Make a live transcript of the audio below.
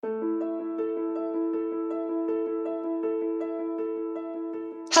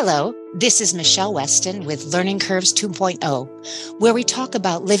Hello, this is Michele Weston with Learning Curves 2.0, where we talk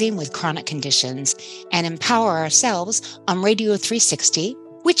about living with chronic conditions and empower ourselves on Radio 360,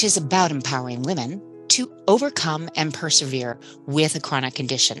 which is about empowering women to overcome and persevere with a chronic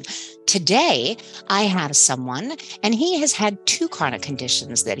condition. Today, I have someone, and he has had two chronic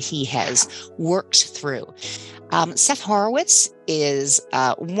conditions that he has worked through. Seth Horwitz is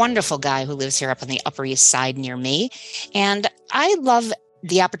a wonderful guy who lives here up on the Upper East Side near me. And I love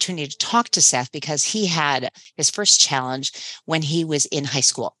the opportunity to talk to Seth because he had his first challenge when he was in high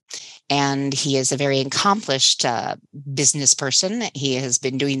school. And he is a very accomplished business person. He has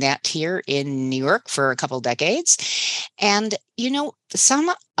been doing that here in New York for a couple of decades. And,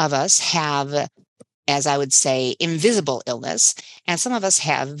 some of us have, as I would say, invisible illness, and some of us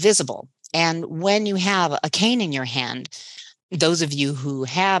have visible. And when you have a cane in your hand, those of you who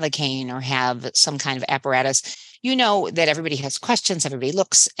have a cane or have some kind of apparatus, you know that everybody has questions, everybody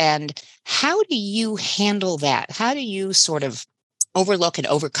looks. And how do you handle that? How do you sort of overlook and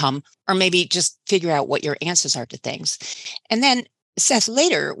overcome, or maybe just figure out what your answers are to things? And then Seth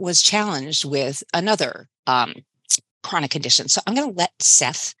later was challenged with another chronic condition. So I'm going to let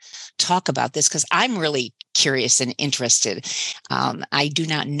Seth talk about this because I'm really curious and interested. I do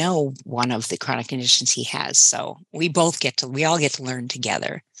not know one of the chronic conditions he has. So we all get to learn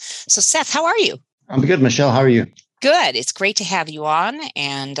together. So Seth, how are you? I'm good, Michele. How are you? Good. It's great to have you on.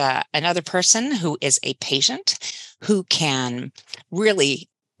 And another person who is a patient who can really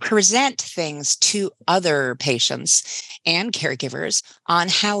present things to other patients and caregivers on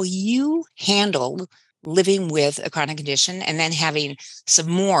how you handle living with a chronic condition and then having some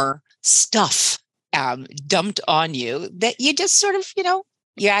more stuff dumped on you that you just sort of,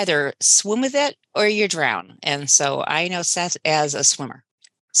 you either swim with it or you drown. And so I know Seth as a swimmer.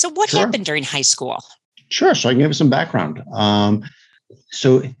 So what happened during high school? Sure. So I can give you some background.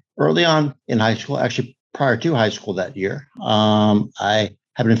 So early on in high school, actually prior to high school that year, I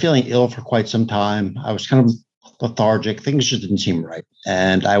had been feeling ill for quite some time. I was kind of lethargic. Things just didn't seem right.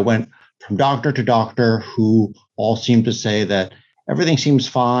 And I went from doctor to doctor who all seemed to say that everything seems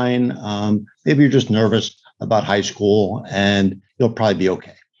fine. Maybe you're just nervous about high school and you'll probably be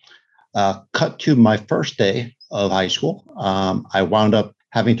okay. Cut to my first day of high school. I wound up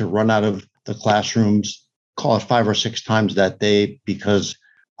having to run out of the classrooms, call it 5 or 6 times that day because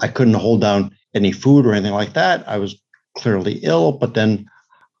I couldn't hold down any food or anything like that. I was clearly ill, but then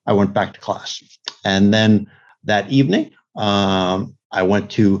I went back to class. And then that evening, I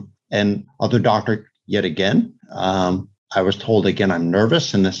went to another doctor yet again. I was told again, I'm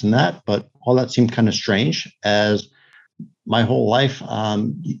nervous and this and that, but all that seemed kind of strange as my whole life.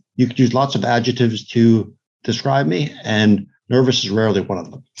 You could use lots of adjectives to describe me, and nervous is rarely one of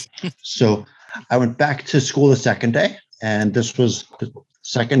them. So I went back to school the second day, and this was the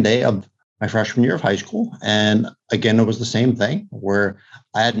second day of my freshman year of high school. And again, it was the same thing where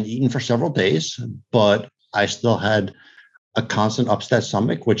I hadn't eaten for several days, but I still had a constant upset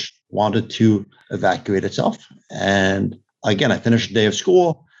stomach, which wanted to evacuate itself. And again, I finished the day of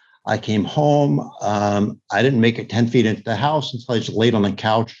school. I came home. I didn't make it 10 feet into the house until I just laid on the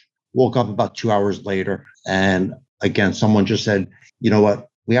couch, woke up about 2 hours later. And again, someone just said, you know what,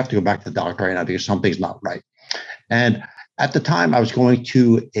 we have to go back to the doctor right now because something's not right. And at the time I was going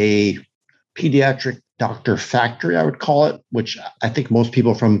to a pediatric doctor factory, I would call it, which I think most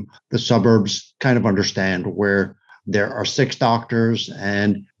people from the suburbs kind of understand, where there are 6 doctors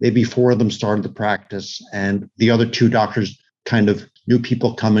and maybe 4 of them started the practice and the other 2 doctors kind of new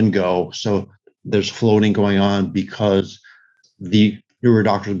people come and go. So there's floating going on because the newer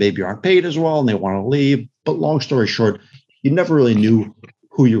doctors maybe aren't paid as well and they want to leave. But long story short, you never really knew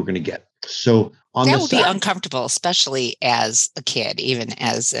who you were going to get. So that would be uncomfortable, especially as a kid, even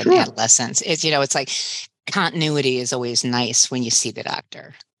as an adolescent. It's like continuity is always nice when you see the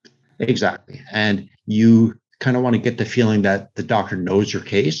doctor. Exactly. And you kind of want to get the feeling that the doctor knows your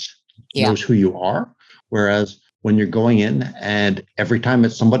case, knows who you are. Whereas when you're going in and every time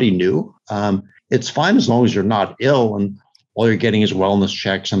it's somebody new, it's fine as long as you're not ill and all you're getting is wellness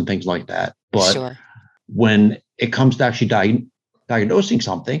checks and things like that. But when it comes to actually diagnosing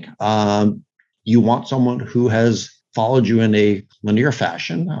something, you want someone who has followed you in a linear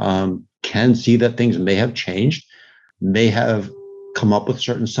fashion, can see that things may have changed, may have come up with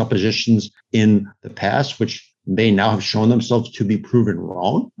certain suppositions in the past, which may now have shown themselves to be proven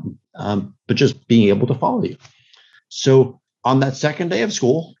wrong, but just being able to follow you. So on that second day of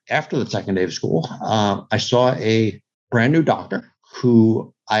school, after the second day of school, I saw a brand new doctor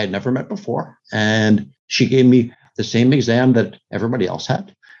who I had never met before. And she gave me the same exam that everybody else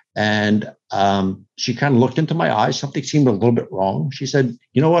had. And she kind of looked into my eyes. Something seemed a little bit wrong. She said,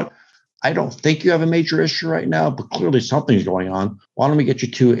 you know what? I don't think you have a major issue right now, but clearly something's going on. Why don't we get you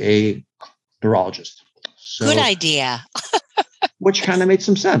to a neurologist? Good So, idea. which kind of made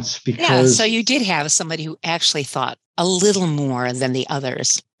some sense Yeah. So because you did have somebody who actually thought a little more than the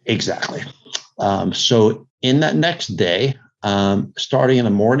others. exactly. So in that next day, starting in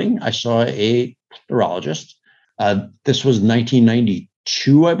the morning, I saw a neurologist. This was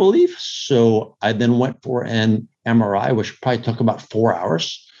 1992, I believe. So I then went for an MRI, which probably took about 4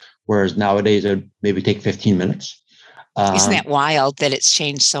 hours, whereas nowadays it would maybe take 15 minutes. Isn't that wild that it's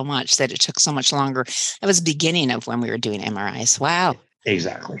changed so much, that it took so much longer? That was the beginning of when we were doing MRIs. Wow.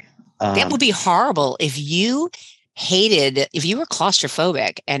 Exactly. That would be horrible if you if you were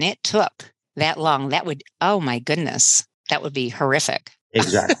claustrophobic and it took that long. That would, oh my goodness, that would be horrific.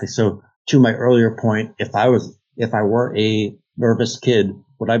 Exactly. So to my earlier point, if I were a nervous kid,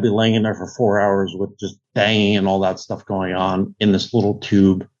 would I be laying in there for 4 hours with just banging and all that stuff going on in this little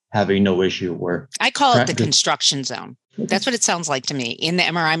tube, having no issue? Where I call it the construction zone. That's what it sounds like to me. In the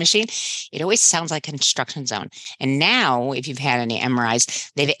MRI machine, it always sounds like a construction zone. And now, if you've had any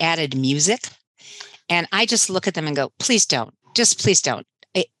MRIs, they've added music. And I just look at them and go, please don't. Just please don't.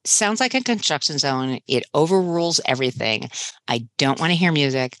 It sounds like a construction zone. It overrules everything. I don't want to hear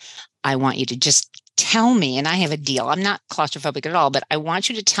music. I want you to just tell me, and I have a deal. I'm not claustrophobic at all, but I want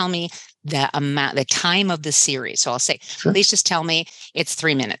you to tell me the time of the series. So I'll say, sure, please just tell me it's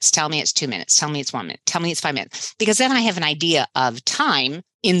 3 minutes. Tell me it's 2 minutes. Tell me it's 1 minute. Tell me it's 5 minutes. Because then I have an idea of time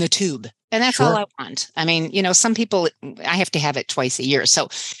in the tube. And that's all I want. I mean, some people, I have to have it twice a year. So,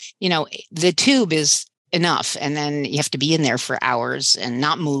 the tube is enough. And then you have to be in there for hours and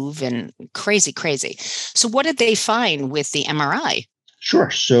not move and crazy. So what did they find with the MRI?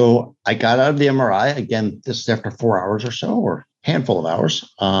 Sure. So I got out of the MRI. Again, this is after 4 hours or so, or a handful of hours.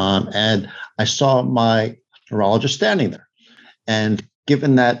 And I saw my neurologist standing there. And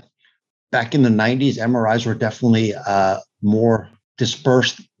given that back in the 90s, MRIs were definitely more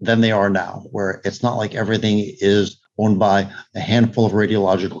dispersed than they are now, where it's not like everything is owned by a handful of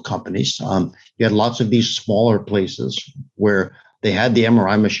radiological companies. You had lots of these smaller places where they had the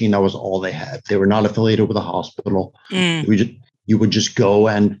MRI machine. That was all they had. They were not affiliated with a hospital. You would just go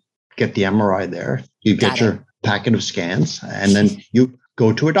and get the MRI there. You get your packet of scans, and then you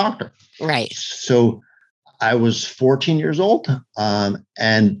go to a doctor. Right. So I was 14 years old.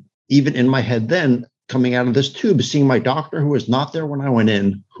 And even in my head then, coming out of this tube, seeing my doctor who was not there when I went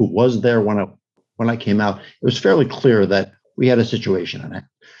in, who was there when I came out, it was fairly clear that we had a situation in it.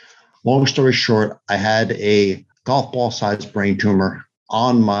 Long story short, I had a golf ball sized brain tumor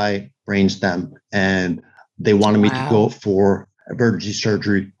on my brainstem, and they wanted me to go for emergency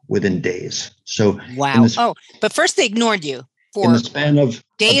surgery within days. So but first they ignored you for in the span of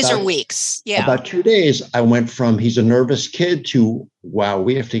days or weeks. Yeah. About 2 days, I went from he's a nervous kid to, wow,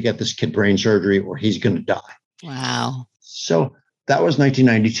 we have to get this kid brain surgery or he's going to die. Wow. So that was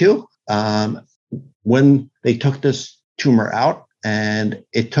 1992. When they took this tumor out, and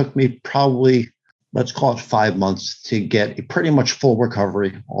it took me probably, let's call it 5 months to get a pretty much full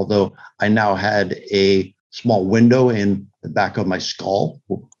recovery, although I now had a small window in the back of my skull,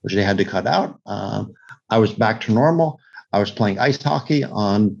 which they had to cut out. I was back to normal. I was playing ice hockey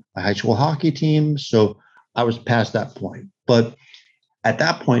on a high school hockey team. So I was past that point. But at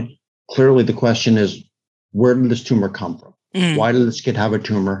that point, clearly the question is, where did this tumor come from? Why did this kid have a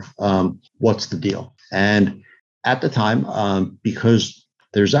tumor? What's the deal? And at the time, because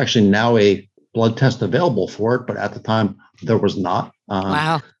there's actually now a blood test available for it, but at the time there was not.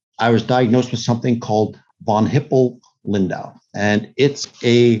 Wow. I was diagnosed with something called von Hippel-Lindau. And it's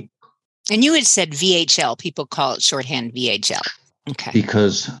a... And you had said VHL. People call it shorthand VHL. Okay.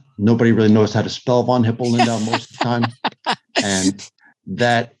 Because nobody really knows how to spell von Hippel-Lindau most of the time. And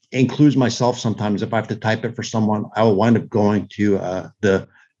that includes myself sometimes. If I have to type it for someone, I will wind up going to the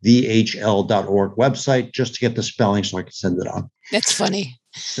VHL.org website just to get the spelling so I can send it on. That's funny.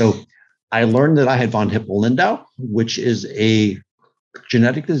 So I learned that I had von Hippel-Lindau, which is a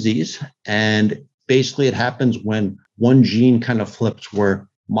genetic disease. And basically it happens when one gene kind of flips, where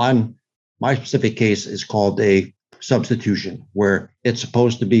my specific case is called a substitution, where it's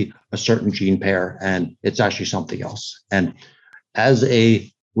supposed to be a certain gene pair and it's actually something else. And as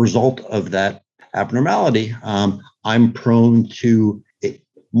a result of that abnormality, I'm prone to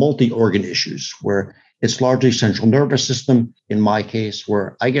multi-organ issues, where it's largely central nervous system. In my case,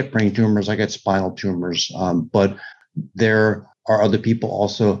 where I get brain tumors, I get spinal tumors, but there are other people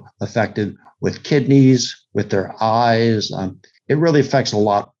also affected with kidneys, with their eyes. It really affects a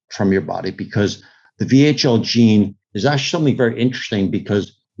lot from your body, because the VHL gene is actually something very interesting,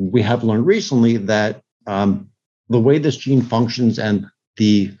 because we have learned recently that the way this gene functions and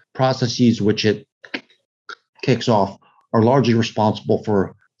the processes which it kicks off are largely responsible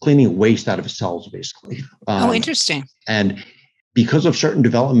for cleaning waste out of cells, basically. Interesting. And because of certain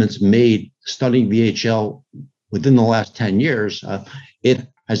developments made studying VHL within the last 10 years, it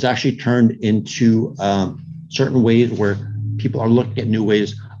has actually turned into certain ways where people are looking at new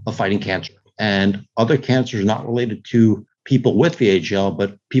ways of fighting cancer. And other cancers not related to people with VHL,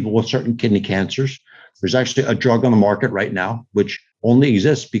 but people with certain kidney cancers. There's actually a drug on the market right now, which only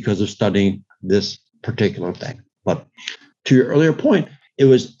exists because of studying this particular thing. But to your earlier point, it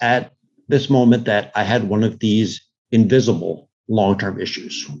was at this moment that I had one of these invisible long-term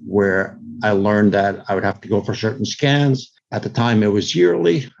issues where I learned that I would have to go for certain scans. At the time, it was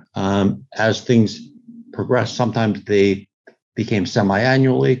yearly. As things progressed, sometimes they became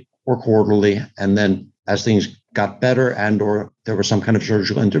semi-annually or quarterly. And then as things got better and or there was some kind of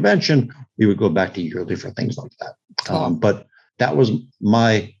surgical intervention, we would go back to yearly for things like that. Cool. But that was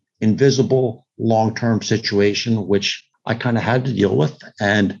my invisible long-term situation, which I kind of had to deal with.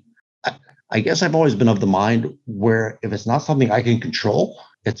 And I guess I've always been of the mind where if it's not something I can control,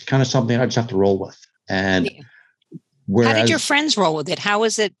 it's kind of something I just have to roll with. And how did your friends roll with it? How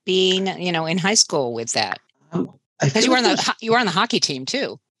was it being, in high school with that? Because you were on the hockey team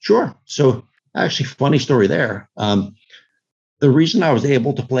too. Sure. So actually, funny story there. The reason I was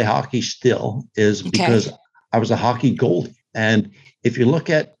able to play hockey still is because I was a hockey goalie. And if you look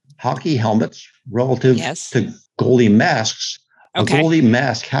at hockey helmets relative to goalie masks, a goalie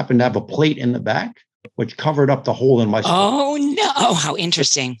mask happened to have a plate in the back, which covered up the hole in my skull. Oh, no. How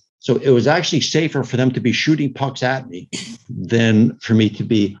interesting. So it was actually safer for them to be shooting pucks at me than for me to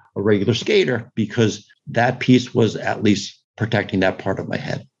be a regular skater, because that piece was at least protecting that part of my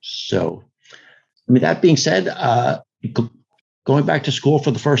head. So, that being said, going back to school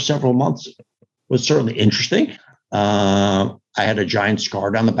for the first several months was certainly interesting. I had a giant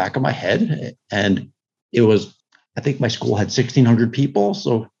scar down the back of my head, and it was, I think my school had 1,600 people.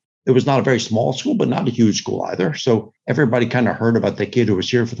 So it was not a very small school, but not a huge school either. So everybody kind of heard about the kid who was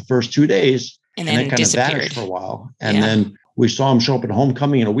here for the first 2 days and then kind of vanished for a while. And then we saw him show up at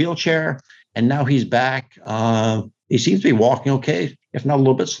homecoming in a wheelchair, and now he's back. He seems to be walking okay, if not a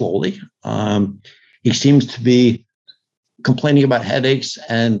little bit slowly. He seems to be complaining about headaches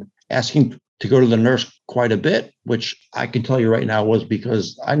and asking to go to the nurse quite a bit, which I can tell you right now was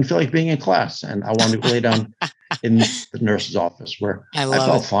because I didn't feel like being in class and I wanted to lay down in the nurse's office where I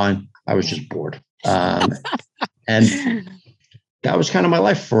felt fine. I was just bored. And that was kind of my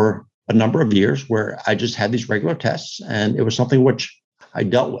life for a number of years, where I just had these regular tests, and it was something which I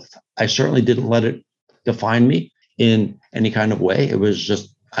dealt with. I certainly didn't let it define me in any kind of way. It was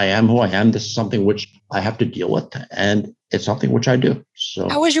just, I am who I am. This is something which I have to deal with, and it's something which I do. So,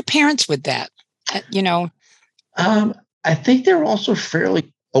 how was your parents with that? I think they're also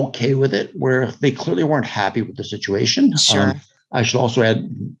fairly okay with it, where they clearly weren't happy with the situation. Sure. I should also add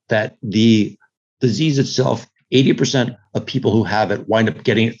that the disease itself, 80% of people who have it wind up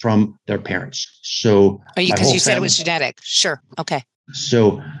getting it from their parents. So, because you said it was genetic. Sure. Okay.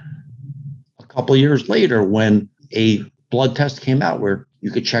 So a couple of years later, when a blood test came out where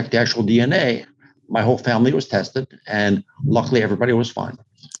you could check the actual DNA, my whole family was tested, and luckily everybody was fine.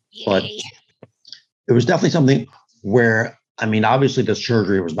 Yay. But it was definitely something where, obviously the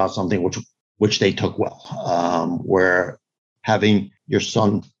surgery was not something which they took well, where having your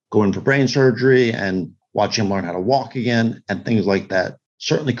son go in for brain surgery and watch him learn how to walk again and things like that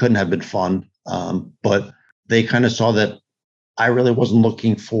certainly couldn't have been fun. But they kind of saw that I really wasn't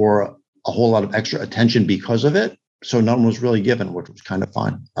looking for a whole lot of extra attention because of it. So none was really given, which was kind of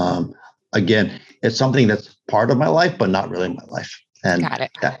fine. Again, it's something that's part of my life, but not really my life. And got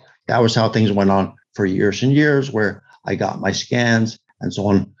it. That was how things went on for years and years, where I got my scans and so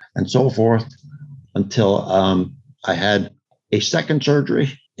on and so forth, until I had a second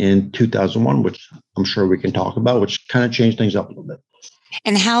surgery in 2001, which I'm sure we can talk about, which kind of changed things up a little bit.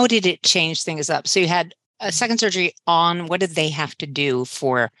 And how did it change things up? So you had a second surgery on, what did they have to do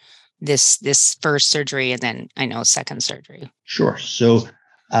for this first surgery, and then I know second surgery? Sure. So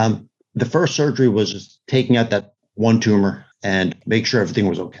the first surgery was just taking out that one tumor and make sure everything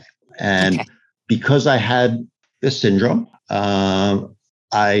was okay. And because I had this syndrome,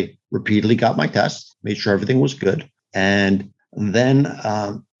 I repeatedly got my tests, made sure everything was good. And then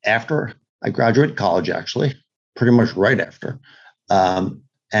after I graduated college, actually, pretty much right after,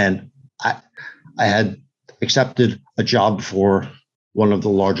 and I had accepted a job for one of the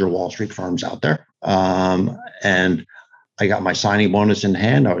larger Wall Street firms out there. And I got my signing bonus in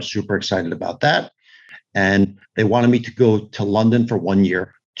hand. I was super excited about that. And they wanted me to go to London for 1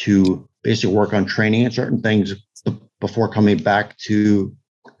 year to basically work on training and certain things before coming back to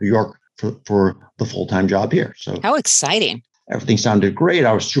New York for the full-time job here. So how exciting. Everything sounded great.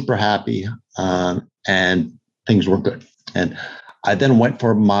 I was super happy, and things were good. And I then went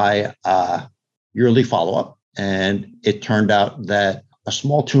for my yearly follow-up, and it turned out that a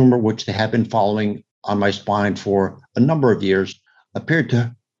small tumor, which they had been following on my spine for a number of years, appeared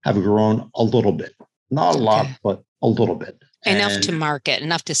to have grown a little bit. Not a lot, but a little bit. Enough to mark it,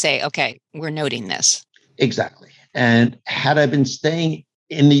 enough to say, okay, we're noting this. Exactly. And had I been staying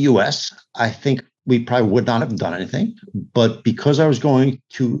in the US, I think we probably would not have done anything. But because I was going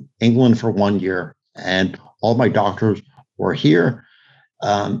to England for 1 year and all my doctors were here,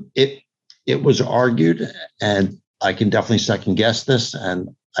 it was argued, and I can definitely second guess this, and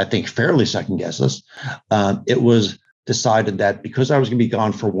I think fairly second guess this. It was decided that because I was going to be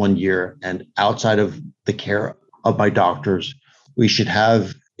gone for 1 year and outside of the care of my doctors, we should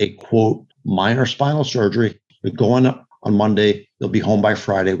have a, quote, minor spinal surgery. We go on Monday, you'll be home by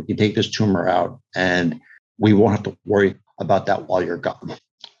Friday. We can take this tumor out and we won't have to worry about that while you're gone.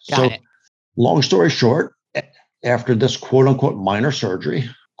 Got it. Long story short, after this quote unquote minor surgery,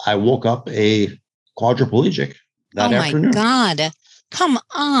 I woke up a quadriplegic that afternoon. Oh my God. Come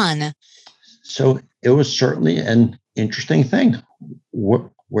on. So it was certainly an interesting thing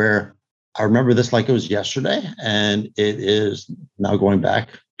where I remember this like it was yesterday, and it is now going back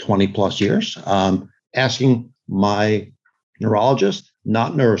 20 plus years, asking my neurologist,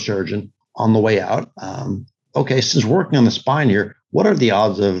 not neurosurgeon, on the way out, okay, since working on the spine here, what are the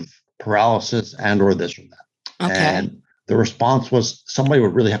odds of paralysis and or this or that? Okay. And the response was somebody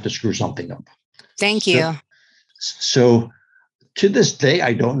would really have to screw something up. Thank you. So to this day,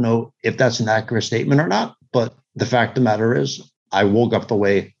 I don't know if that's an accurate statement or not, but the fact of the matter is I woke up the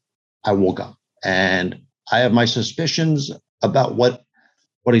way I woke up. And I have my suspicions about what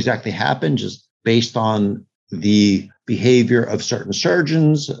exactly happened, just based on the behavior of certain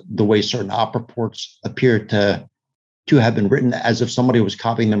surgeons, the way certain op reports appear to have been written as if somebody was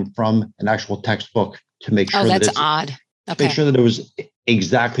copying them from an actual textbook to make sure that's odd. Okay. Make sure that it was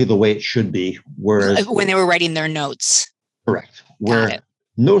exactly the way it should be. Whereas when they were writing their notes. Correct. Where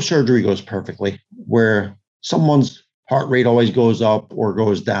no surgery goes perfectly, where someone's heart rate always goes up or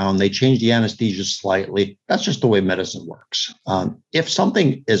goes down. They change the anesthesia slightly. That's just the way medicine works. If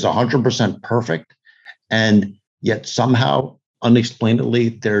something is 100% perfect and yet somehow unexplainably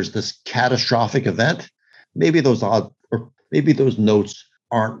there's this catastrophic event, maybe those odds or maybe those notes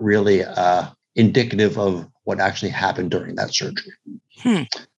aren't really indicative of what actually happened during that surgery.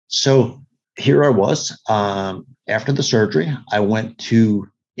 So here I was. After the surgery, I went to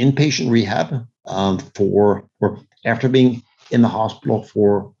inpatient rehab after being in the hospital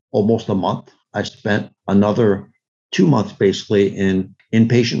for almost a month. I spent another 2 months basically in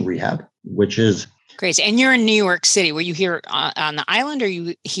inpatient rehab, which is crazy. And you're in New York City. Were you here on the island, or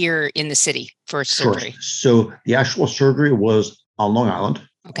you here in the city for surgery? Sure. So the actual surgery was on Long Island.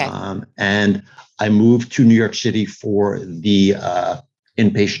 Okay. And I moved to New York City for the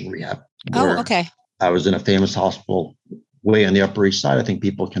inpatient rehab. Oh, okay. I was in a famous hospital way on the Upper East Side. I think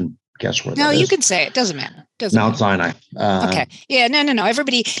people can guess where that is. No, you can say it. Doesn't matter. Mount Sinai. Okay. Yeah, no.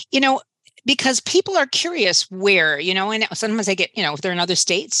 Everybody, because people are curious where, and sometimes they get, if they're in other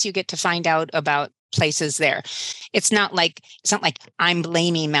states, you get to find out about places there. It's not like I'm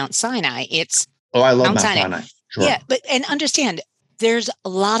blaming Mount Sinai. It's I love Mount Sinai. Sure. Yeah, and understand there's a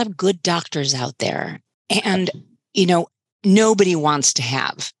lot of good doctors out there, and nobody wants to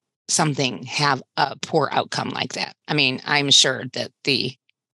have something have a poor outcome like that. I mean, I'm sure that the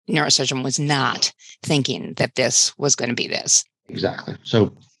neurosurgeon was not thinking that this was going to be this. Exactly.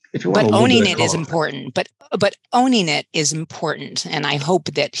 So if you want, but owning it is important. But owning it is important, and I hope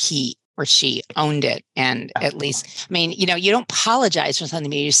that he or she owned it. And at least, I mean, you don't apologize for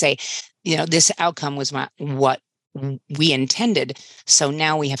something. You say, this outcome was what we intended. So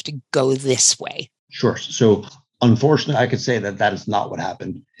now we have to go this way. Sure. So unfortunately, I could say that is not what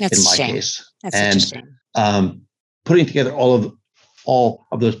happened in my case. That's such a shame. Putting together all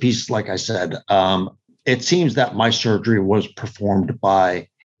of those pieces, like I said, it seems that my surgery was performed by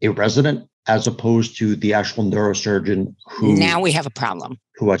a resident as opposed to the actual neurosurgeon who now we have a problem.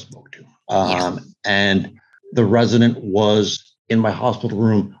 Who I spoke to. And the resident was in my hospital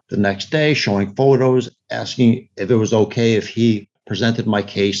room the next day showing photos, asking if it was okay if he presented my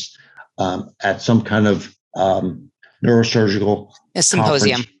case at some kind of neurosurgical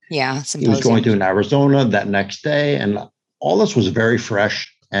symposium. Conference. Yeah, symposium. He was going to in Arizona that next day, and all this was very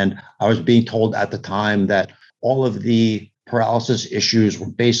fresh. And I was being told at the time that all of the paralysis issues were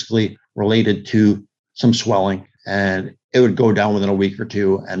basically related to some swelling, and it would go down within a week or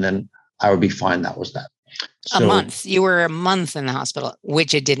two, and then I would be fine. That was that. A month. You were a month in the hospital,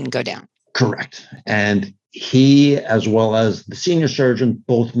 which it didn't go down. Correct. And he, as well as the senior surgeon,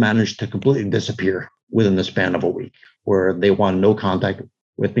 both managed to completely disappear within the span of a week, where they wanted no contact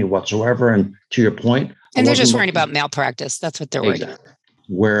with me whatsoever. And to your point, and they're just worried about malpractice. That's what they're worried about.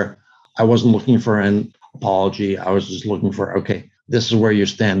 Where I wasn't looking for an apology. I was just looking for, okay, this is where you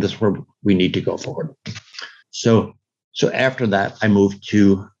stand. This is where we need to go forward. So after that, I moved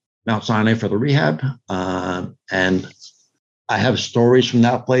to Mount Sinai for the rehab. And I have stories from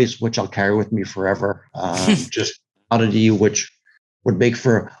that place, which I'll carry with me forever. Just oddity, which would make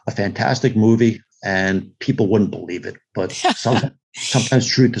for a fantastic movie, and people wouldn't believe it. But sometimes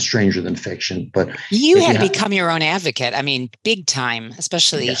truth is stranger than fiction. But you had to become your own advocate. I mean, big time,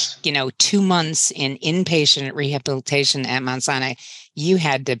 especially, 2 months in inpatient rehabilitation at Mount Sinai. You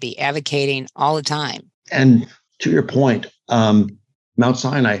had to be advocating all the time. And to your point, Mount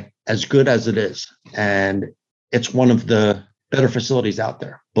Sinai, as good as it is, and it's one of the better facilities out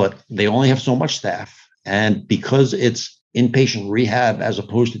there, but they only have so much staff. And because it's inpatient rehab as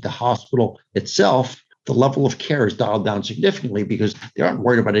opposed to the hospital itself, the level of care is dialed down significantly because they aren't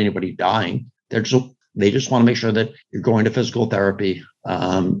worried about anybody dying. They just want to make sure that you're going to physical therapy,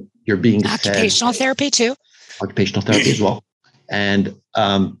 you're being occupational therapy too. Occupational therapy as well. And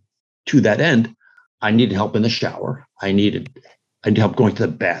to that end, I needed help in the shower. I needed help going to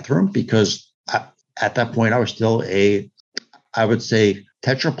the bathroom because at that point I was still I would say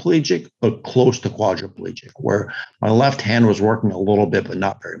tetraplegic, but close to quadriplegic, where my left hand was working a little bit, but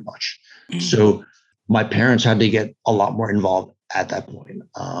not very much. Mm-hmm. So my parents had to get a lot more involved at that point,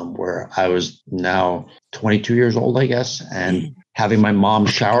 where I was now 22 years old, I guess. And having my mom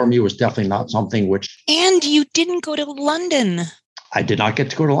shower me was definitely not something which... And you didn't go to London. I did not get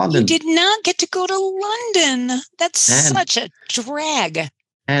to go to London. You did not get to go to London. That's such a drag.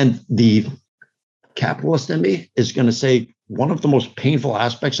 And the capitalist in me is going to say one of the most painful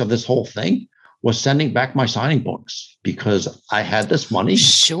aspects of this whole thing was sending back my signing bonus because I had this money.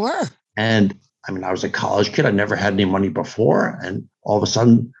 Sure. And I mean, I was a college kid. I never had any money before. And all of a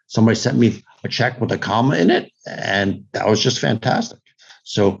sudden, somebody sent me a check with a comma in it. And that was just fantastic.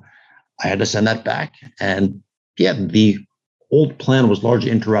 So I had to send that back. And yeah, the old plan was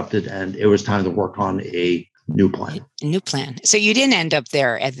largely interrupted and it was time to work on a new plan. A new plan. So you didn't end up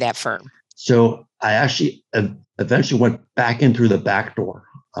there at that firm. So I actually eventually went back in through the back door.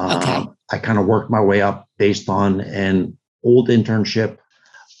 Okay. I kind of worked my way up based on an old internship.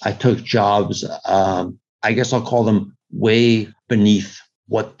 I took jobs, I guess I'll call them way beneath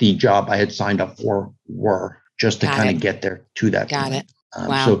what the job I had signed up for were, just to kind of get there to that point. Got it.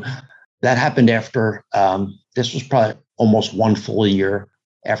 Wow. So that happened after, this was probably almost one full year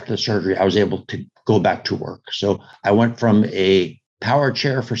after the surgery. I was able to go back to work. So I went from a power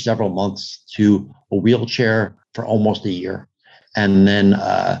chair for several months to a wheelchair for almost a year. And then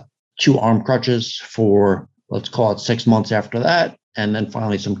 2 arm crutches for, let's call it 6 months after that. And then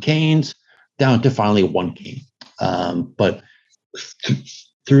finally some canes, down to finally 1 cane. But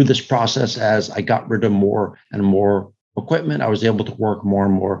through this process, as I got rid of more and more equipment, I was able to work more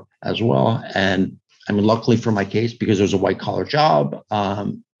and more as well. And I mean, luckily for my case, because it was a white collar job,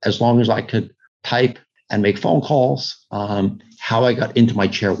 as long as I could type and make phone calls, how I got into my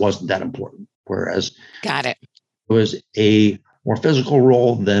chair wasn't that important. Whereas got it was a more physical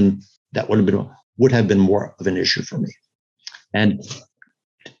role, then that would have been more of an issue for me. And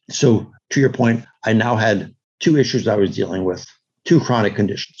so to your point, I now had 2 issues I was dealing with, 2 chronic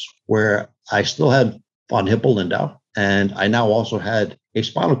conditions where I still had von Hippel-Lindau, and I now also had a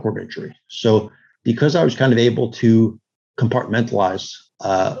spinal cord injury. So because I was kind of able to compartmentalize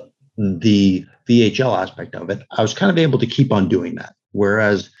the VHL aspect of it, I was kind of able to keep on doing that.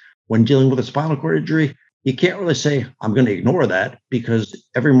 Whereas when dealing with a spinal cord injury, you can't really say, I'm going to ignore that, because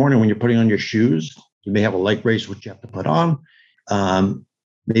every morning when you're putting on your shoes, you may have a leg brace, which you have to put on.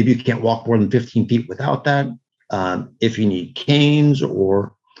 Maybe you can't walk more than 15 feet without that. If you need canes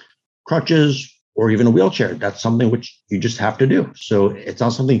or crutches or even a wheelchair, that's something which you just have to do. So it's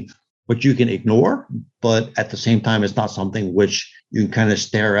not something which you can ignore, but at the same time, it's not something which you can kind of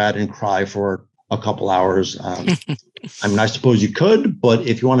stare at and cry for a couple hours. I mean, I suppose you could, but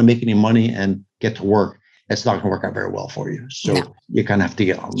if you want to make any money and get to work, it's not going to work out very well for you. So you kind of have to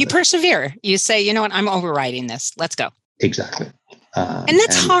get on. You persevere. You say, you know what, I'm overriding this. Let's go. Exactly. And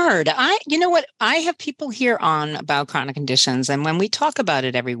that's hard. You know what? I have people here on about chronic conditions. And when we talk about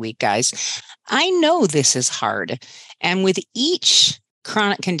it every week, guys, I know this is hard. And with each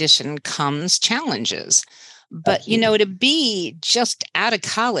chronic condition comes challenges. But, Absolutely. to be just out of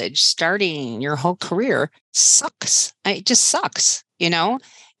college, starting your whole career sucks. It just sucks,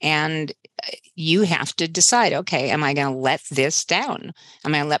 and you have to decide, okay, am I going to let this down?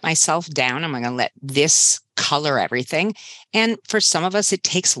 Am I going to let myself down? Am I going to let this color everything? And for some of us, it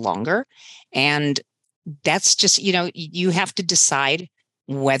takes longer. And that's just, you have to decide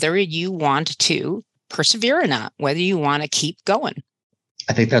whether you want to persevere or not, whether you want to keep going.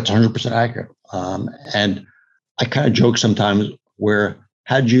 I think that's 100% accurate. And I kind of joke sometimes where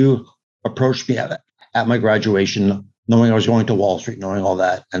had you approached me at my graduation, knowing I was going to Wall Street, knowing all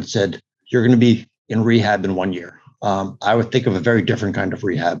that, and said, you're going to be in rehab in 1 year, I would think of a very different kind of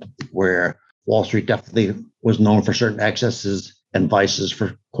rehab where Wall Street definitely was known for certain excesses and vices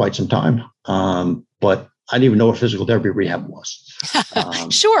for quite some time. But I didn't even know what physical therapy rehab was.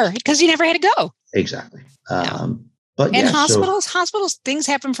 Sure, because you never had to go. Exactly. No. But And yeah, hospitals, things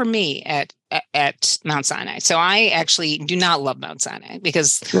happen for me at Mount Sinai. So I actually do not love Mount Sinai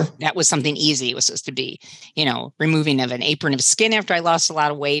because that was something easy. It was supposed to be, removing of an apron of skin after I lost a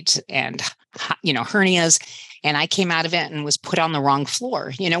lot of weight and, hernias. And I came out of it and was put on the wrong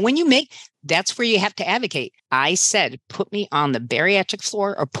floor. That's where you have to advocate. I said, put me on the bariatric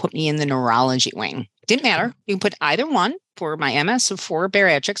floor or put me in the neurology wing. Didn't matter. You can put either one for my MS or for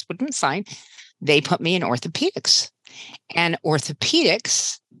bariatrics, would be fine. They put me in orthopedics. And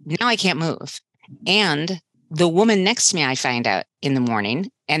orthopedics, now I can't move. And the woman next to me, I find out in the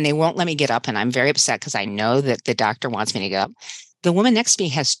morning, and they won't let me get up. And I'm very upset because I know that the doctor wants me to get up. The woman next to me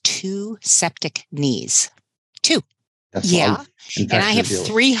has 2 septic knees. 2. That's yeah. And I have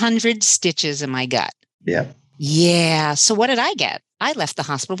 300 stitches in my gut. Yeah. Yeah. So what did I get? I left the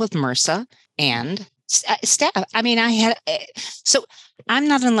hospital with MRSA and staff. I mean, so I'm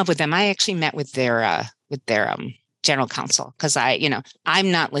not in love with them. I actually met with their general counsel because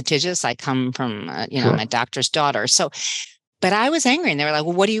I'm not litigious. I come from, I'm a doctor's daughter. So, but I was angry and they were like,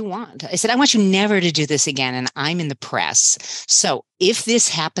 well, what do you want? I said, I want you never to do this again. And I'm in the press. So if this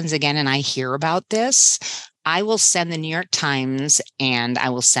happens again and I hear about this, I will send the New York Times and I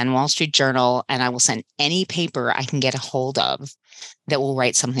will send Wall Street Journal and I will send any paper I can get a hold of that will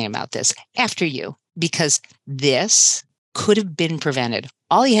write something about this after you, because this could have been prevented.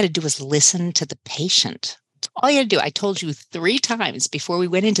 All you had to do was listen to the patient. All you had to do. I told you 3 times before we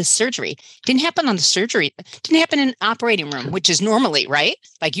went into surgery. Didn't happen on the surgery. Didn't happen in an operating room, which is normally, right?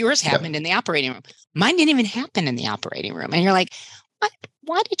 Like yours happened in the operating room. Mine didn't even happen in the operating room. And you're like, what?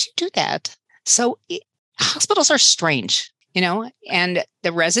 Why did you do that? So hospitals are strange, and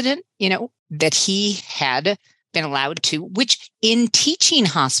the resident, that he had been allowed to, which in teaching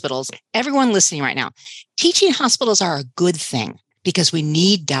hospitals, everyone listening right now, teaching hospitals are a good thing because we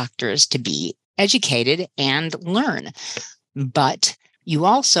need doctors to be educated and learn. But you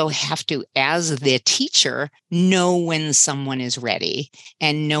also have to, as the teacher, know when someone is ready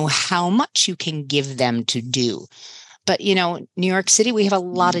and know how much you can give them to do. But, New York City, we have a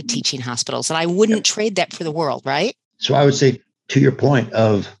lot of teaching hospitals, and I wouldn't trade that for the world, right? So I would say, to your point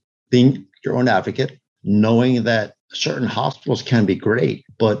of being your own advocate, knowing that certain hospitals can be great,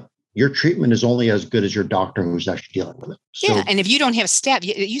 but your treatment is only as good as your doctor who's actually dealing with it. So, yeah, and if you don't have staff,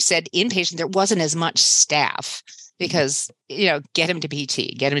 you said inpatient, there wasn't as much staff because, get him to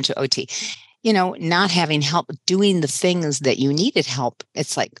PT, get him to OT, not having help doing the things that you needed help.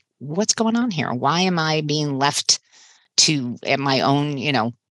 It's like, what's going on here? Why am I being left to my own,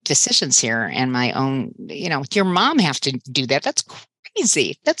 decisions here and my own, your mom have to do that. That's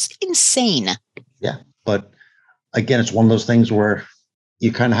crazy. That's insane. Yeah. But again, it's one of those things where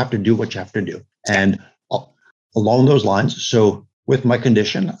you kind of have to do what you have to do. And along those lines, so with my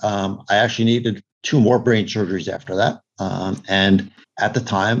condition, I actually needed 2 more brain surgeries after that. And at the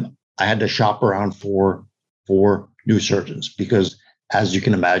time, I had to shop around for new surgeons because, as you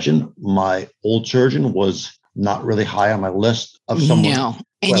can imagine, my old surgeon was not really high on my list of someone. No,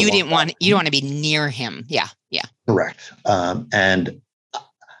 and you don't want to be near him. Yeah. Correct. And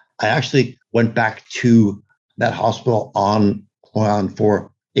I actually went back to that hospital on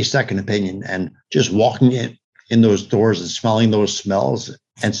for a second opinion, and just walking in those doors and smelling those smells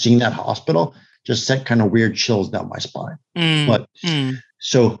and seeing that hospital just sent kind of weird chills down my spine.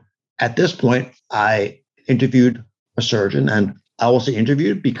 So at this point, I interviewed a surgeon, and I will say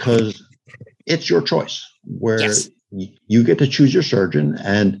interviewed because it's your choice where you get to choose your surgeon,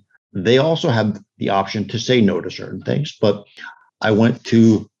 and they also have the option to say no to certain things. But I went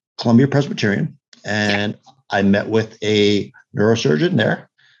to Columbia Presbyterian and I met with a neurosurgeon there.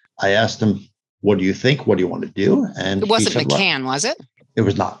 I asked him, what do you think? What do you want to do? And it wasn't McCann, was it? It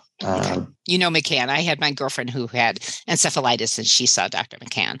was not. Okay. McCann. I had my girlfriend who had encephalitis and she saw Dr.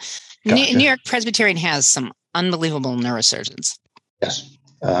 McCann. Gotcha. New York Presbyterian has some unbelievable neurosurgeons. Yes.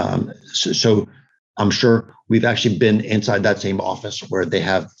 So I'm sure we've actually been inside that same office where they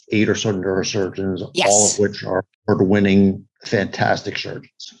have 8 or so neurosurgeons, all of Yes. which are award-winning, fantastic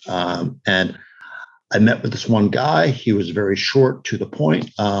surgeons. And I met with this one guy. He was very short, to the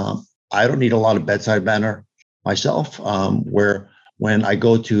point. I don't need a lot of bedside manner myself, where when I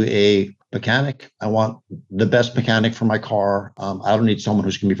go to a mechanic, I want the best mechanic for my car. I don't need someone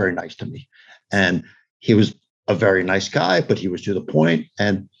who's going to be very nice to me. And he was a very nice guy, but he was to the point.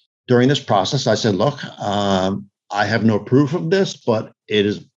 And during this process, I said, look, I have no proof of this, but it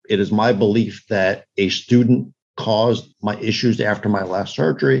is my belief that a student caused my issues after my last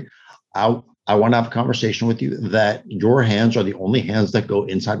surgery. I want to have a conversation with you that your hands are the only hands that go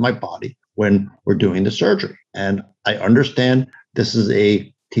inside my body when we're doing the surgery. And I understand this is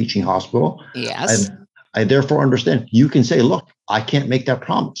a teaching hospital. Yes. I therefore understand you can say, look, I can't make that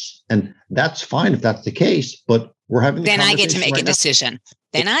promise. And that's fine if that's the case, but we're having the Then I conversation get to make right a now. decision.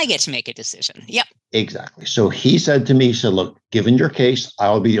 Then I get to make a decision. Yep. Exactly. So he said to me, he said, look, given your case,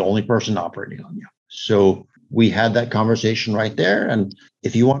 I'll be the only person operating on you. So we had that conversation right there. And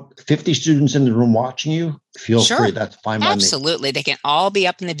if you want 50 students in the room watching you, feel Sure. free. That's fine by me. Absolutely. They can all be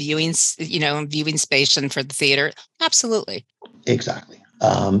up in the viewing space and for the theater. Absolutely. Exactly.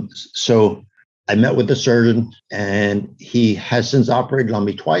 So I met with the surgeon and he has since operated on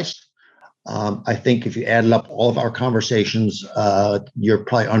me twice. I think if you added up all of our conversations, you're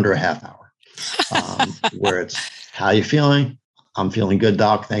probably under a half hour, where it's, how you feeling? I'm feeling good,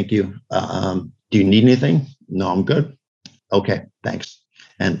 doc. Thank you. Do you need anything? No, I'm good. Okay, thanks.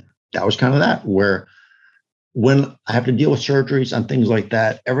 And that was kind of that, where when I have to deal with surgeries and things like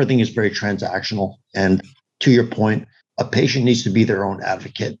that, everything is very transactional. And to your point, a patient needs to be their own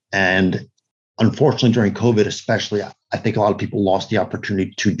advocate. And unfortunately, during COVID, especially, I think a lot of people lost the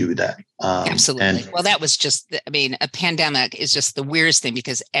opportunity to do that. Absolutely. Well, that was just, a pandemic is just the weirdest thing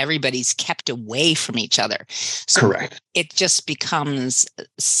because everybody's kept away from each other. So correct. It just becomes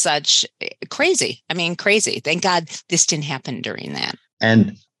such crazy. Crazy. Thank God this didn't happen during that.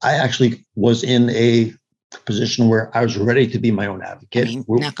 And I actually was in a position where I was ready to be my own advocate.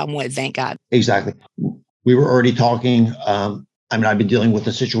 Knock on wood, thank God. Exactly. We were already talking. I've been dealing with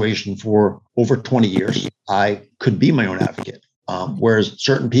the situation for over 20 years. I could be my own advocate, whereas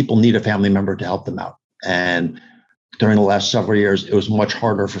certain people need a family member to help them out. And during the last several years, it was much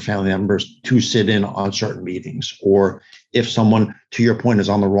harder for family members to sit in on certain meetings, or if someone, to your point, is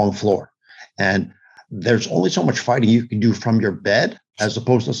on the wrong floor. And there's only so much fighting you can do from your bed, as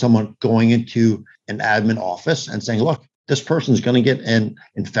opposed to someone going into an admin office and saying, look, this person's going to get an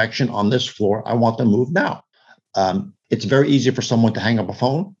infection on this floor. I want them moved now. It's very easy for someone to hang up a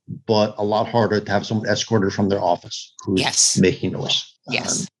phone, but a lot harder to have someone escorted from their office who's making noise.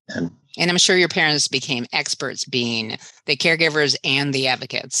 Yes. And I'm sure your parents became experts being the caregivers and the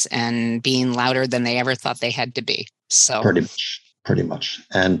advocates and being louder than they ever thought they had to be. So pretty much.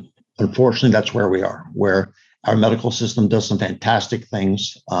 And unfortunately, that's where we are, where our medical system does some fantastic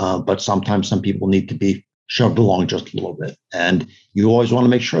things, but sometimes some people need to be shoved along just a little bit. And you always want to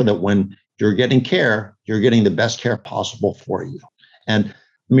make sure that when you're getting care, you're getting the best care possible for you. And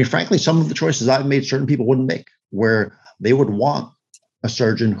frankly, some of the choices I've made, certain people wouldn't make, where they would want a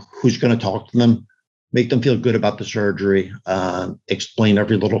surgeon who's going to talk to them, make them feel good about the surgery, explain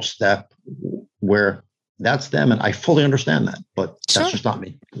every little step, where that's them. And I fully understand that, but that's just not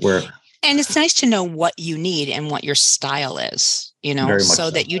me. And it's nice to know what you need and what your style is,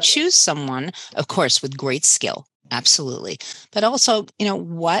 so that you choose someone, of course, with great skill. Absolutely. But also,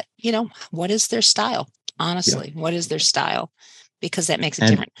 what is their style? Honestly, what is their style? Because that makes it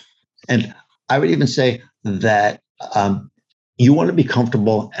different. And I would even say that you want to be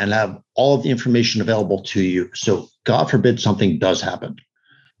comfortable and have all of the information available to you. So God forbid something does happen.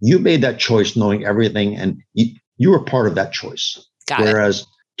 You made that choice knowing everything, and you were part of that choice. Whereas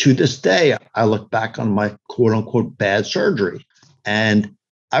to this day, I look back on my quote unquote bad surgery, and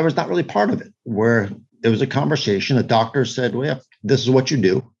I was not really part of it, where there was a conversation. A doctor said, well, yeah, this is what you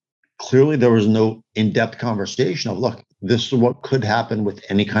do. Clearly, there was no in-depth conversation of, look, this is what could happen with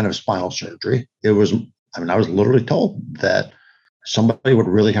any kind of spinal surgery. It was, I was literally told that somebody would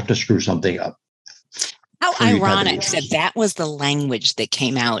really have to screw something up. How ironic that was the language that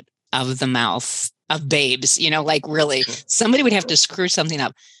came out of the mouth of babes, really, somebody would have to screw something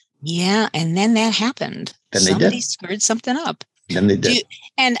up. Yeah. And then that happened. Then somebody screwed something up. Then they did.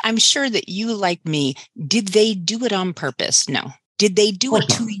 And I'm sure that you, like me, did they do it on purpose? No. Did they do it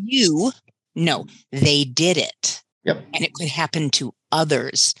to you? No, they did it. Yep. And it could happen to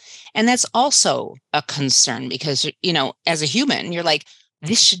others. And that's also a concern because, as a human, you're like,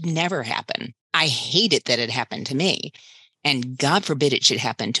 this should never happen. I hate it that it happened to me, and God forbid it should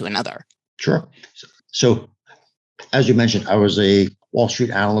happen to another. Sure. So as you mentioned, I was a Wall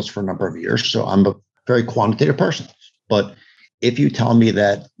Street analyst for a number of years, so I'm a very quantitative person. But if you tell me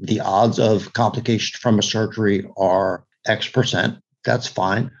that the odds of complications from a surgery are X%, that's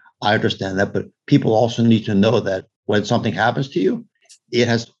fine. I understand that. But people also need to know that when something happens to you, it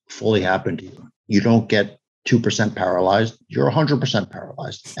has fully happened to you. You don't get 2% paralyzed, you're 100%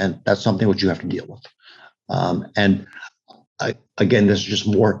 paralyzed. And that's something which you have to deal with. Again, this is just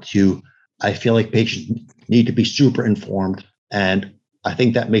more to, I feel like patients need to be super informed. And I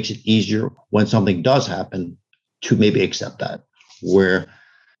think that makes it easier when something does happen to maybe accept that. Where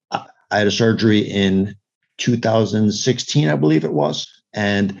I had a surgery in 2016, I believe it was.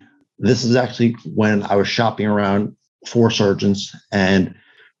 And this is actually when I was shopping around for surgeons, and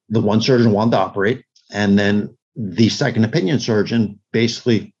the one surgeon wanted to operate. And then the second opinion surgeon,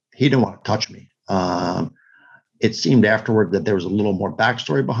 basically, he didn't want to touch me. It seemed afterward that there was a little more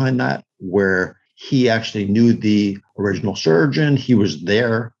backstory behind that, where he actually knew the original surgeon. He was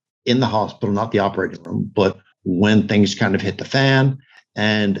there in the hospital, not the operating room, but when things kind of hit the fan,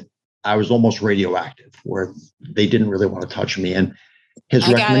 and I was almost radioactive, where they didn't really want to touch me. And his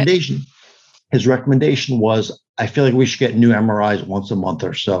recommendation was, I feel like we should get new MRIs once a month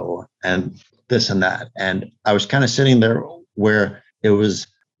or so, and this and that. And I was kind of sitting there where it was,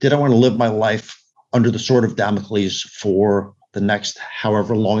 did I want to live my life under the sword of Damocles for the next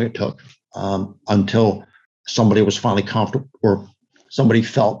however long it took, until somebody was finally comfortable, or somebody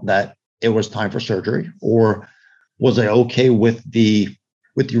felt that it was time for surgery? Or was I okay with the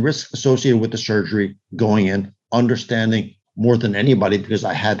risk associated with the surgery going in, understanding more than anybody, because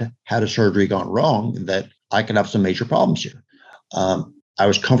I had a surgery gone wrong, that I could have some major problems here. I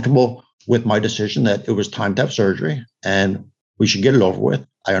was comfortable with my decision that it was time to have surgery and we should get it over with.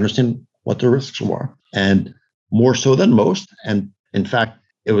 I understand what the risks were, and more so than most. And in fact,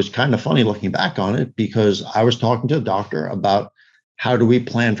 it was kind of funny looking back on it, because I was talking to a doctor about how do we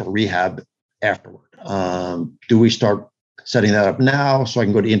plan for rehab afterward. Do we start setting that up now so I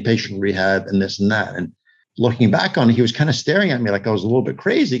can go to inpatient rehab and this and that? And looking back on it, he was kind of staring at me like I was a little bit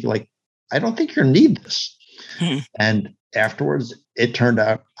crazy. Like, I don't think you're going to need this. And afterwards, it turned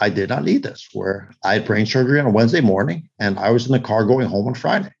out I did not need this, where I had brain surgery on a Wednesday morning and I was in the car going home on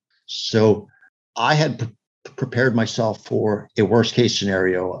Friday. So I had prepared myself for a worst case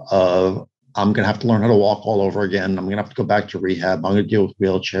scenario of, I'm going to have to learn how to walk all over again. I'm going to have to go back to rehab. I'm going to deal with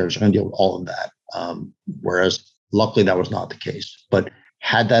wheelchairs. I'm going to deal with all of that. Whereas luckily that was not the case. But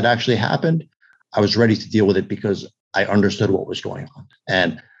had that actually happened, I was ready to deal with it because I understood what was going on.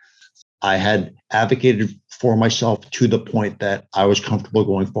 And I had advocated for myself to the point that I was comfortable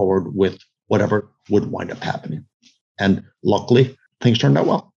going forward with whatever would wind up happening. And luckily, things turned out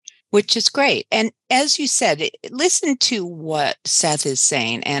well. Which is great. And as you said, listen to what Seth is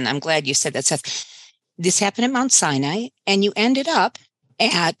saying. And I'm glad you said that, Seth. This happened at Mount Sinai, and you ended up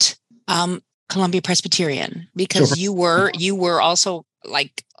at Columbia Presbyterian because Sure. you were also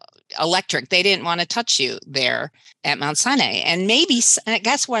like electric. They didn't want to touch you there at Mount Sinai. And maybe, I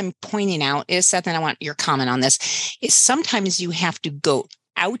guess what I'm pointing out is, Seth, and I want your comment on this, is sometimes you have to go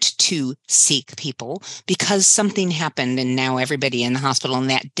out to seek people because something happened and now everybody in the hospital in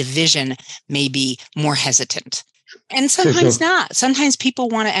that division may be more hesitant. And sometimes not. Sometimes people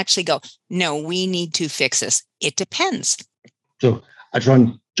want to actually go, no, we need to fix this. It depends. So I try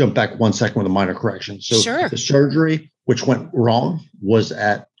and jump back 1 second with a minor correction. So Sure. The surgery which went wrong was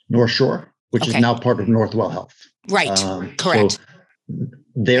at North Shore, which is now part of Northwell Health. Right. Correct. So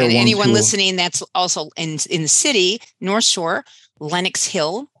and anyone listening that's also in the city, North Shore, Lenox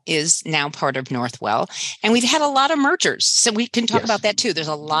Hill is now part of Northwell. And we've had a lot of mergers. So we can talk about that too. There's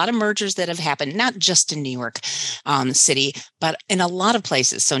a lot of mergers that have happened, not just in New York City, but in a lot of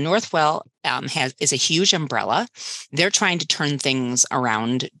places. So Northwell is a huge umbrella. They're trying to turn things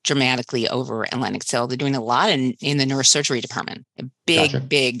around dramatically over in Lenox Hill. They're doing a lot in the neurosurgery department.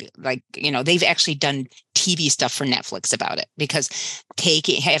 Big, like, they've actually done TV stuff for Netflix about it, because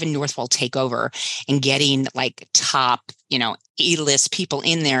having Northwell take over and getting like top, A-list people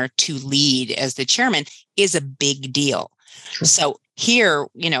in there to lead as the chairman is a big deal. Sure. So here,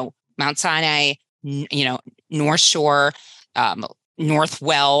 Mount Sinai, North Shore,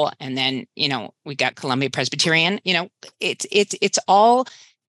 Northwell, and then, we got Columbia Presbyterian, it's all,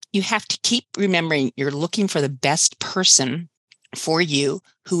 you have to keep remembering you're looking for the best person for you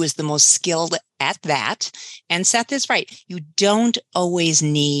who is the most skilled at that. And Seth is right. You don't always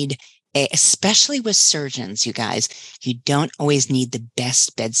need, especially with surgeons, you guys, you don't always need the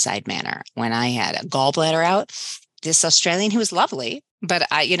best bedside manner. When I had a gallbladder out, this Australian who was lovely, but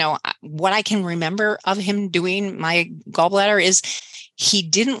what I can remember of him doing my gallbladder is he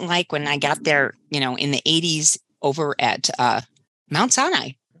didn't like when I got there, in the 80s over at Mount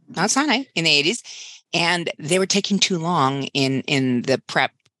Sinai in the 80s. And they were taking too long in the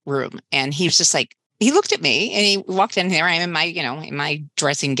prep room. And he was just like, he looked at me and he walked in there. I'm in my, in my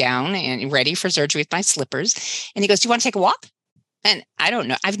dressing gown and ready for surgery with my slippers. And he goes, "Do you want to take a walk?" And I don't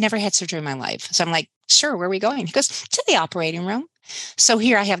know. I've never had surgery in my life. So I'm like, "Sure, where are we going?" He goes, "To the operating room." So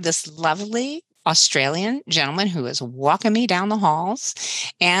here I have this lovely Australian gentleman who is walking me down the halls.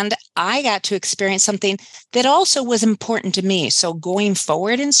 And I got to experience something that also was important to me. So going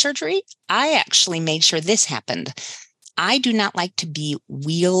forward in surgery, I actually made sure this happened. I do not like to be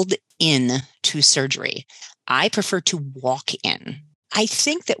wheeled in to surgery. I prefer to walk in. I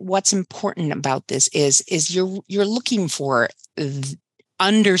think that what's important about this is you're looking for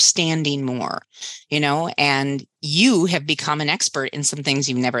understanding more, and you have become an expert in some things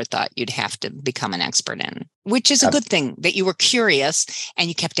you never thought you'd have to become an expert in, which is a good thing that you were curious and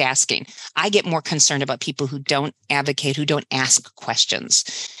you kept asking. I get more concerned about people who don't advocate, who don't ask questions.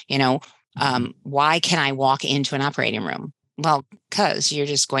 Why can I walk into an operating room? Well, because you're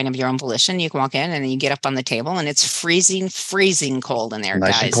just going of your own volition. You can walk in and then you get up on the table and it's freezing cold in there,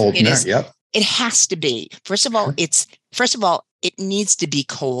 nice guys. And cold in there. Yep. It has to be. First of all, it needs to be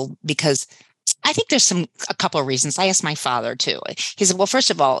cold because I think there's a couple of reasons. I asked my father too. He said, "Well, first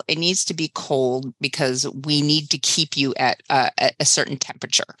of all, it needs to be cold because we need to keep you at a certain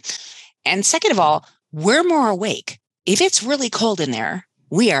temperature. And second of all, we're more awake. If it's really cold in there,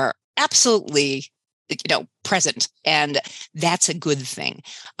 we are absolutely, present. And that's a good thing."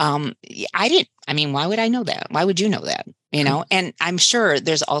 Why would I know that? Why would you know that? And I'm sure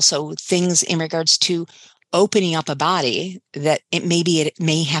there's also things in regards to opening up a body that it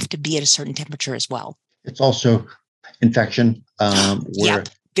may have to be at a certain temperature as well. It's also infection. Yep.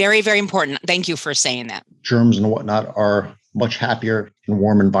 Very, very important. Thank you for saying that. Germs and whatnot are much happier in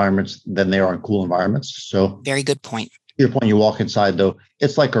warm environments than they are in cool environments. So very good point. To your point, you walk inside though,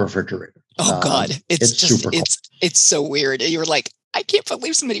 it's like a refrigerator. Oh God. It's just, super cold. It's so weird. You're like, I can't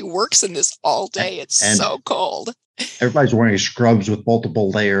believe somebody works in this all day. It's so cold. Everybody's wearing scrubs with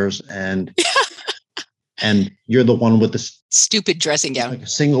multiple layers and you're the one with the stupid dressing gown, like a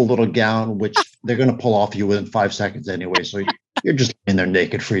single little gown, which they're going to pull off you within 5 seconds anyway. So you're just in there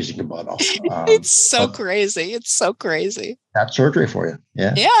naked, freezing your butt off. It's so crazy. It's so crazy. That's surgery for you.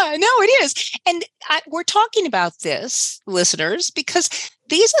 Yeah. Yeah, no, it is. And we're talking about this, listeners, because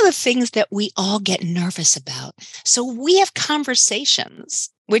these are the things that we all get nervous about. So we have conversations,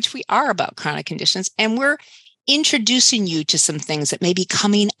 which we are about chronic conditions, and we're introducing you to some things that may be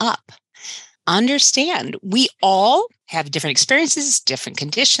coming up. Understand, we all have different experiences, different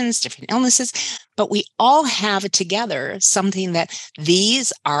conditions, different illnesses, but we all have together something that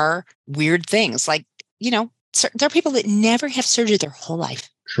these are weird things. Like, there are people that never have surgery their whole life.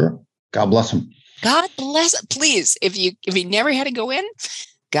 Sure. God bless them. God bless. Please, if you never had to go in,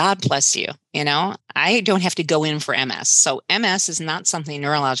 God bless you. I don't have to go in for MS. So MS is not something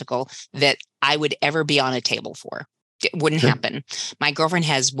neurological that I would ever be on a table for. It wouldn't happen. My girlfriend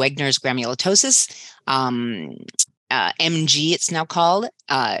has Wegener's granulomatosis, MG. It's now called.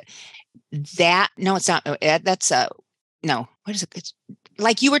 No, it's not. That's no. What is it? It's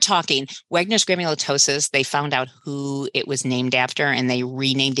like you were talking. Wegener's granulomatosis. They found out who it was named after, and they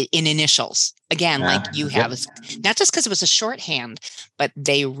renamed it in initials. Again, like you have, not just because it was a shorthand, but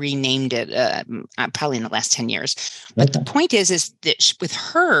they renamed it probably in the last 10 years. But the point is that with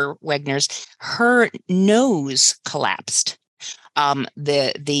her Wegener's, her nose collapsed.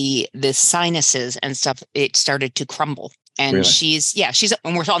 The sinuses and stuff, it started to crumble. And really?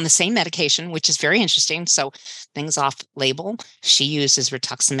 And we're on the same medication, which is very interesting. So things off label. She uses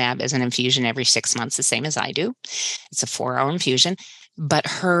rituximab as an infusion every 6 months, the same as I do. It's a 4-hour infusion. But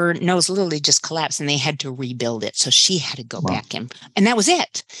her nose literally just collapsed and they had to rebuild it. So she had to go back in. And that was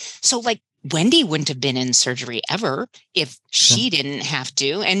it. So like Wendy wouldn't have been in surgery ever if she didn't have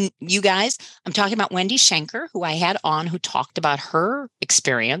to. And you guys, I'm talking about Wendy Schenker, who I had on, who talked about her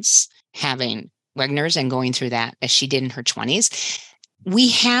experience having Wegener's and going through that as she did in her 20s. We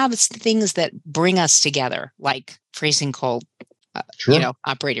have things that bring us together, like freezing cold,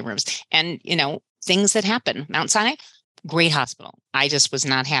 operating rooms and, things that happen. Mount Sinai, great hospital. I just was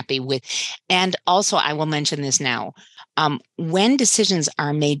not happy with. And also, I will mention this now. When decisions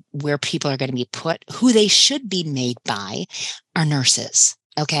are made where people are going to be put, who they should be made by are nurses.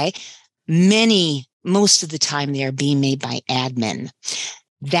 Okay. Most of the time they are being made by admin.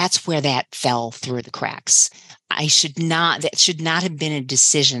 That's where that fell through the cracks. That should not have been a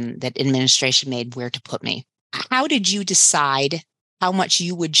decision that administration made where to put me. How did you decide how much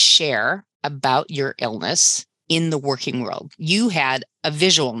you would share about your illness in the working world? You had a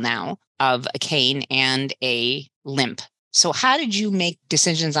visual now of a cane and a limp. So how did you make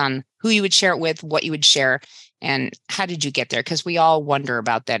decisions on who you would share it with, what you would share, and how did you get there? Because we all wonder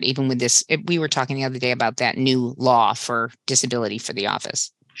about that, even with this. We were talking the other day about that new law for disability for the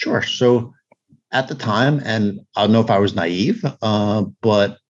office. Sure. So at the time, and I don't know if I was naive,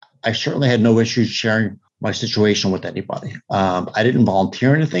 but I certainly had no issues sharing my situation with anybody. I didn't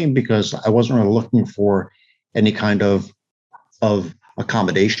volunteer anything because I wasn't really looking for any kind of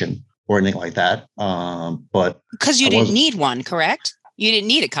accommodation or anything like that. But because you didn't need one, correct? You didn't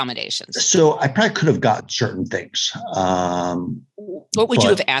need accommodations. So I probably could have gotten certain things. What would you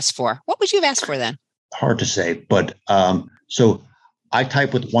have asked for? What would you have asked for then? Hard to say, but so I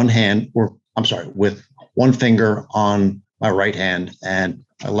type with one hand, with one finger on my right hand and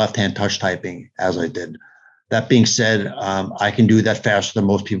my left hand touch typing as I did. That being said, I can do that faster than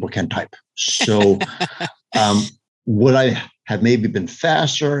most people can type. So would I have maybe been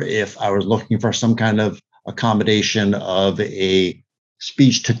faster if I was looking for some kind of accommodation of a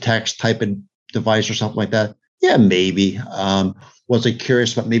speech to text type of device or something like that? Yeah, maybe. Was I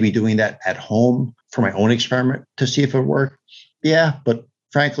curious about maybe doing that at home for my own experiment to see if it worked? Yeah, but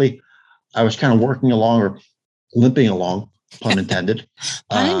frankly, I was kind of working along or limping along, pun intended.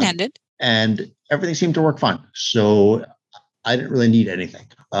 Pun intended. And everything seemed to work fine. So I didn't really need anything.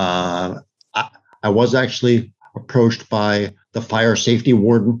 I was actually approached by the fire safety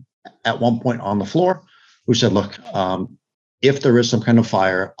warden at one point on the floor who said, look, if there is some kind of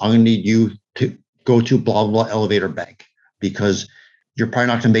fire, I'm going to need you to go to blah, blah, blah elevator bank because you're probably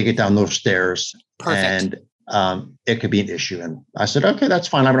not going to make it down those stairs. Perfect. And it could be an issue. And I said, okay, that's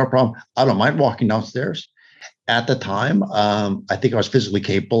fine. I have no problem. I don't mind walking downstairs. At the time, I think I was physically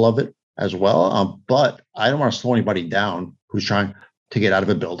capable of it as well. But I don't want to slow anybody down who's trying to get out of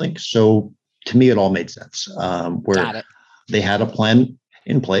a building. So to me, it all made sense. Where they had a plan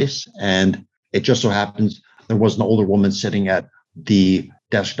in place. And it just so happens there was an older woman sitting at the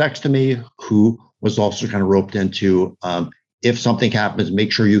desk next to me who was also kind of roped into if something happens,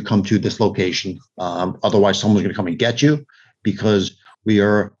 make sure you come to this location. Otherwise, someone's going to come and get you because we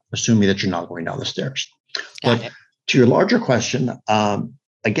are assuming that you're not going down the stairs. But to your larger question,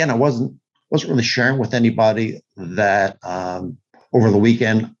 again, I wasn't really sharing with anybody that over the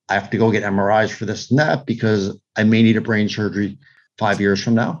weekend I have to go get MRIs for this and that because I may need a brain surgery 5 years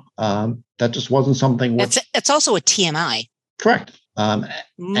from now. That just wasn't something. It's also a TMI. Correct.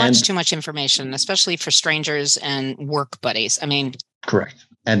 Much too much information, especially for strangers and work buddies. I mean, correct.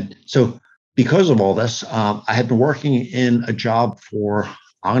 And so because of all this, I had been working in a job for,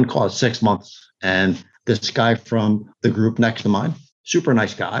 I'm going to call it 6 months. And this guy from the group next to mine, super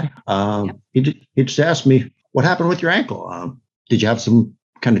nice guy. He just asked me, what happened with your ankle? Did you have some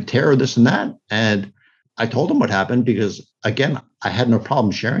kind of tear or this and that? And I told him what happened because, again, I had no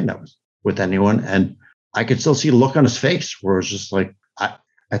problem sharing that with anyone. And I could still see the look on his face where it was just like,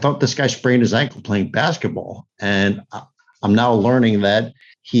 I thought this guy sprained his ankle playing basketball. And I'm now learning that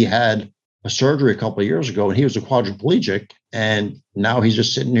he had a surgery a couple of years ago and he was a quadriplegic. And now he's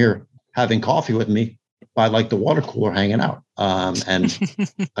just sitting here having coffee with me by like the water cooler hanging out. And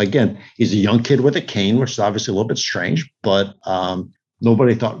again, he's a young kid with a cane, which is obviously a little bit strange, but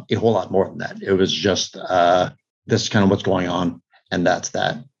nobody thought a whole lot more than that. It was just this is kind of what's going on. And that's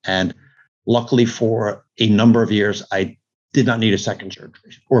that. And luckily for a number of years, I did not need a second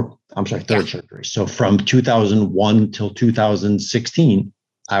surgery third surgery. So from 2001 till 2016,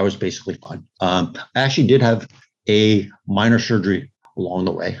 I was basically fine. I actually did have a minor surgery along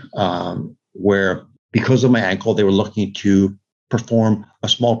the way where because of my ankle, they were looking to perform a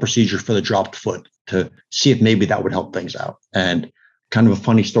small procedure for the dropped foot to see if maybe that would help things out. And kind of a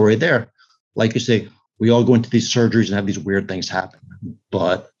funny story there. Like you say, we all go into these surgeries and have these weird things happen.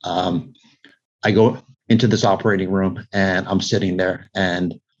 But I go into this operating room and I'm sitting there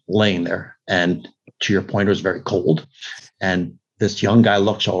and laying there. And to your point, it was very cold. And this young guy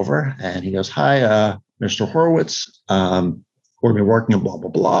looks over and he goes, hi, Mr. Horwitz. We've been working on blah, blah,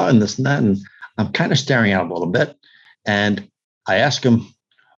 blah, and this and that. And I'm kind of staring out a little bit. And I ask him,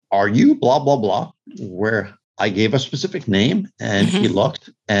 are you blah, blah, blah, where I gave a specific name and he looked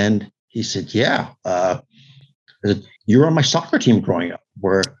and he said, yeah, you were on my soccer team growing up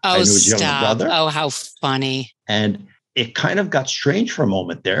where I knew his younger brother. Oh, how funny. And it kind of got strange for a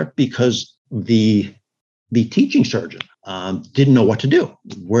moment there because the teaching surgeon didn't know what to do,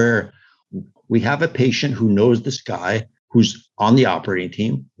 where we have a patient who knows this guy who's on the operating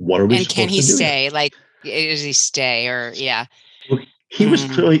team. What are we supposed to do? And can he stay? Like, does he stay or, yeah. He was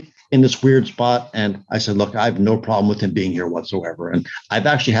clearly, in this weird spot. And I said, look, I have no problem with him being here whatsoever. And I've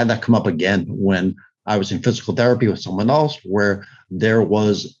actually had that come up again when I was in physical therapy with someone else, where there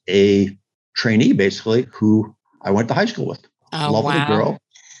was a trainee basically who I went to high school with. Oh, Lovely wow. girl.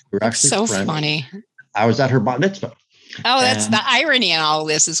 We were actually So friends. funny. I was at her bat mitzvah. Oh, that's the irony in all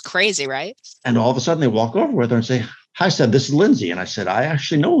this is crazy, right? And all of a sudden they walk over with her and say, hi, Seth, this is Lindsay. And I said, I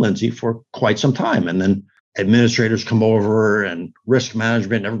actually know Lindsay for quite some time. And then administrators come over and risk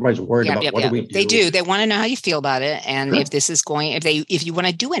management. And everybody's worried about what do we do? They do. They want to know how you feel about it. And if this is going, if you want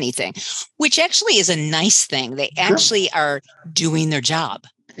to do anything, which actually is a nice thing. They actually are doing their job.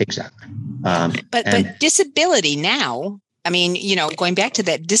 Exactly. But disability now, I mean, going back to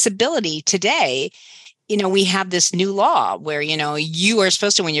that disability today, we have this new law where, you are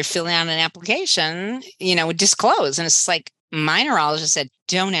supposed to, when you're filling out an application, disclose. And it's like my neurologist said,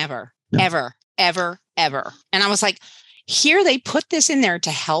 don't ever. And I was like, here they put this in there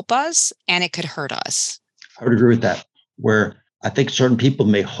to help us and it could hurt us. I would agree with that, where I think certain people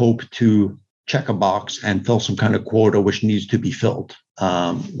may hope to check a box and fill some kind of quota which needs to be filled.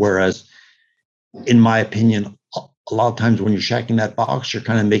 Whereas, in my opinion, a lot of times when you're checking that box, you're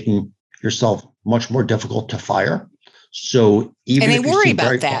kind of making yourself much more difficult to fire. So even and they worry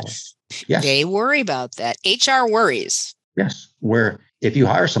about that. Yes. They worry about that. HR worries. Yes. Where if you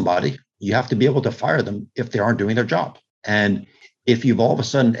hire somebody, you have to be able to fire them if they aren't doing their job. And if you've all of a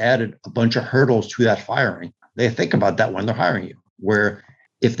sudden added a bunch of hurdles to that firing, they think about that when they're hiring you, where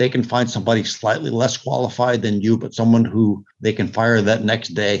if they can find somebody slightly less qualified than you, but someone who they can fire that next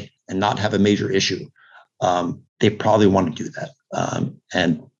day and not have a major issue, they probably want to do that.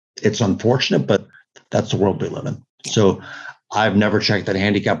 And it's unfortunate, but that's the world we live in. So I've never checked that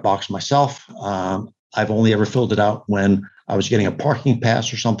handicap box myself. I've only ever filled it out when I was getting a parking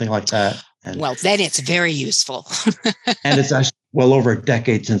pass or something like that. And, well, then it's very useful. And it's actually well over a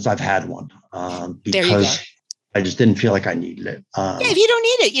decade since I've had one because I just didn't feel like I needed it. If you don't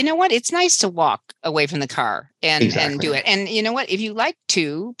need it, you know what? It's nice to walk away from the car and do it. And you know what? If you like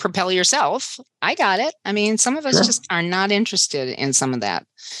to propel yourself, I got it. I mean, some of us just are not interested in some of that,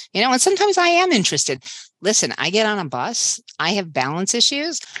 and sometimes I am interested. Listen, I get on a bus. I have balance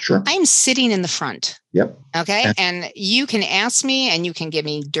issues. Sure. I'm sitting in the front. Yep. Okay. And you can ask me and you can give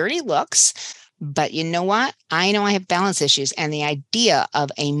me dirty looks, but you know what? I know I have balance issues. And the idea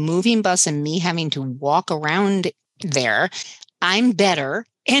of a moving bus and me having to walk around there, I'm better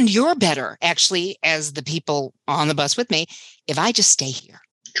and you're better actually as the people on the bus with me if I just stay here.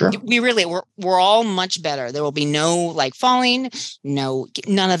 Sure. We're all much better. There will be no falling,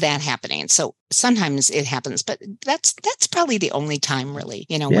 none of that happening. So sometimes it happens, but that's probably the only time really,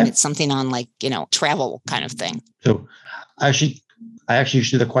 when it's something on travel kind of thing. So I actually used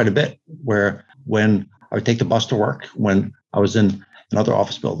to do that quite a bit, where when I would take the bus to work, when I was in another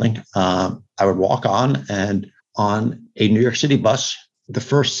office building, I would walk on, and on a New York City bus, the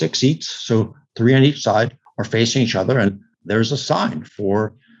first 6 seats, so 3 on each side, are facing each other. And there's a sign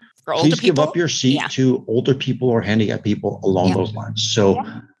for please give up your seat to older people or handicapped people along those lines. So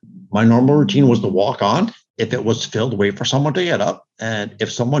my normal routine was to walk on. If it was filled, wait for someone to get up. And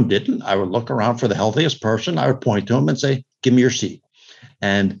if someone didn't, I would look around for the healthiest person. I would point to him and say, give me your seat.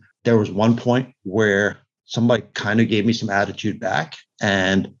 And there was one point where somebody kind of gave me some attitude back,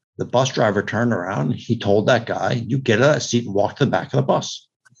 and the bus driver turned around. He told that guy, you get out of that seat and walk to the back of the bus.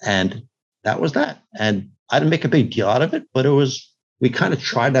 And that was that. And I didn't make a big deal out of it, but we kind of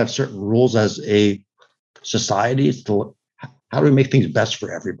tried to have certain rules as a society to how do we make things best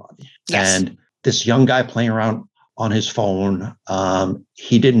for everybody? Yes. And this young guy playing around on his phone,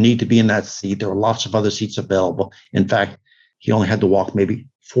 he didn't need to be in that seat. There were lots of other seats available. In fact, he only had to walk maybe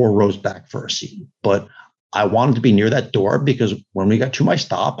 4 rows back for a seat. But I wanted to be near that door because when we got to my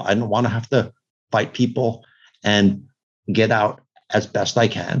stop, I didn't want to have to fight people and get out as best I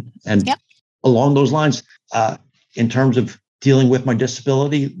can. And along those lines, in terms of dealing with my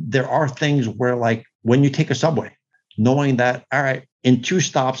disability, there are things where, like when you take a subway, knowing that, all right, in 2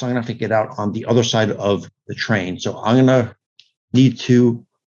 stops, I'm going to have to get out on the other side of the train. So I'm going to need to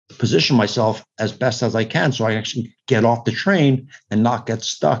position myself as best as I can so I actually get off the train and not get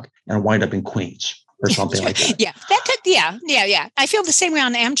stuck and wind up in Queens or something like that. Yeah. I feel the same way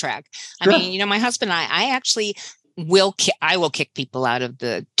on Amtrak. I mean, my husband and I actually will kick people out of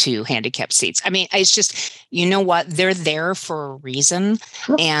the 2 handicapped seats. I mean, it's just, you know what? They're there for a reason.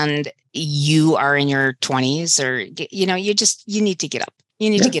 Sure. And you are in your 20s or, you need to get up. You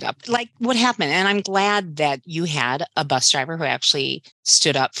need to get up. Like what happened? And I'm glad that you had a bus driver who actually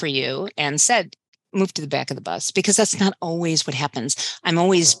stood up for you and said, move to the back of the bus, because that's not always what happens. I'm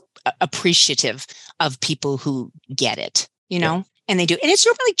always appreciative of people who get it, And they do. And it's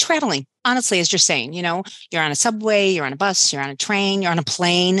really traveling, honestly, as you're saying, you're on a subway, you're on a bus, you're on a train, you're on a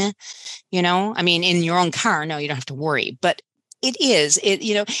plane, I mean, in your own car, no, you don't have to worry, but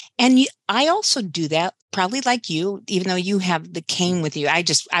I also do that probably like you, even though you have the cane with you. I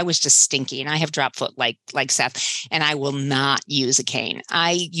was just stinky, and I have drop foot like Seth, and I will not use a cane.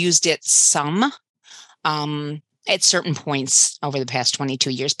 I used it some, at certain points over the past 22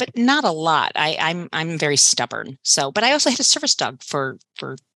 years, but not a lot. I'm very stubborn. So, but I also had a service dog for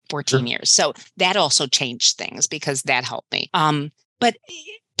 14 years. So that also changed things because that helped me. But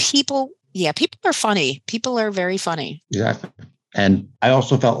people are funny. People are very funny. Exactly. And I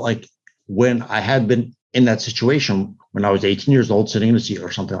also felt like when I had been in that situation when I was 18 years old, sitting in a seat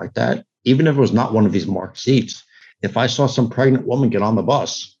or something like that, even if it was not one of these marked seats, if I saw some pregnant woman get on the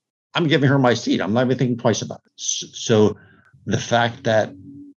bus, I'm giving her my seat. I'm not even thinking twice about it. So the fact that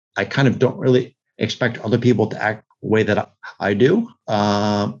I kind of don't really expect other people to act the way that I do,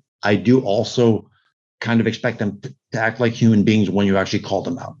 I do also kind of expect them to act like human beings when you actually call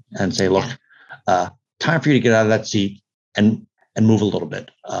them out and say, look, time for you to get out of that seat and move a little bit.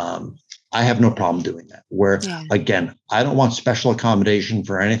 I have no problem doing that. Where, again, I don't want special accommodation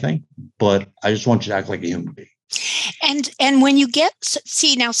for anything, but I just want you to act like a human being. And when you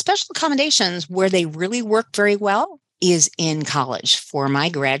now special accommodations where they really work very well is in college. For my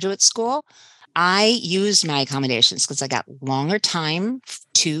graduate school, I used my accommodations because I got longer time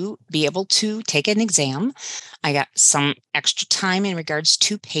to be able to take an exam. I got some extra time in regards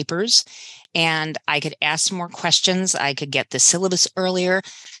to papers, and I could ask more questions. I could get the syllabus earlier.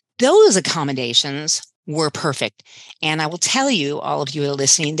 Those accommodations were perfect. And I will tell you, all of you who are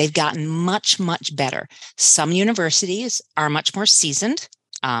listening, they've gotten much, much better. Some universities are much more seasoned.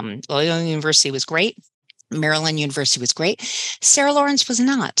 Loyola University was great. Maryland University was great. Sarah Lawrence was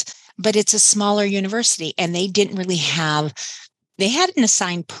not, but it's a smaller university, and they didn't really they had an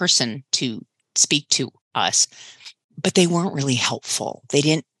assigned person to speak to us, but they weren't really helpful. They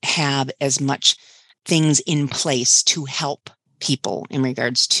didn't have as much things in place to help people in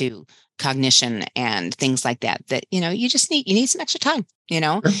regards to cognition and things like that, you need some extra time,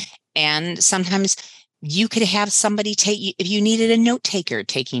 sure. And sometimes you could have somebody if you needed a note taker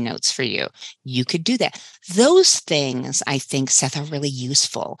taking notes for you, you could do that. Those things, I think, Seth, are really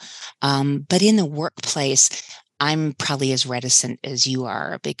useful. But in the workplace, I'm probably as reticent as you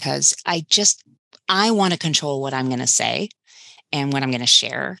are because I want to control what I'm going to say and what I'm going to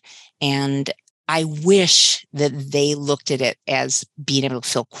share. And I wish that they looked at it as being able to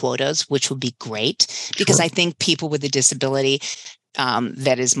fill quotas, which would be great, because I think people with a disability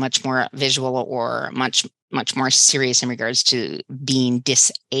that is much more visual or much, much more serious in regards to being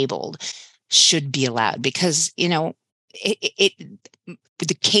disabled should be allowed, because, the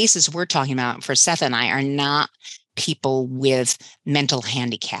cases we're talking about for Seth and I are not people with mental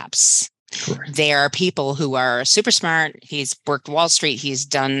handicaps. Correct. There are people who are super smart. He's worked Wall Street. He's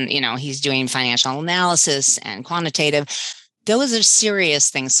done, he's doing financial analysis and quantitative. Those are serious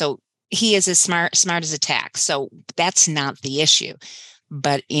things. So he is as smart as a tack. So that's not the issue.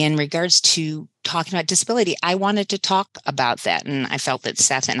 But in regards to talking about disability, I wanted to talk about that. And I felt that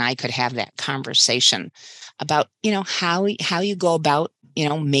Seth and I could have that conversation about, how you go about,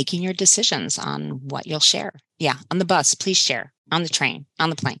 making your decisions on what you'll share. Yeah. On the bus, please share. On the train, on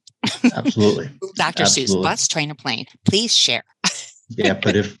the plane. Absolutely. Dr. Seuss, bus, train, or plane. Please share. Yeah,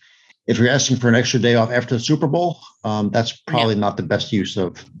 but if you're asking for an extra day off after the Super Bowl, that's probably not the best use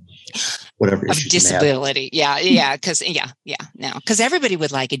of whatever of disability. Yeah, because because everybody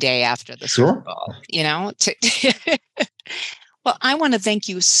would like a day after the Super Bowl. Well, I want to thank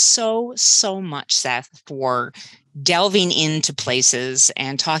you so much, Seth, for delving into places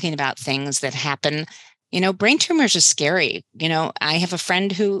and talking about things that happen. Brain tumors are scary. I have a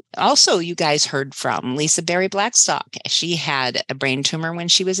friend who also you guys heard from, Lisa Berry Blackstock. She had a brain tumor when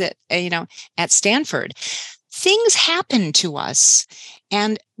she was at Stanford. Things happen to us,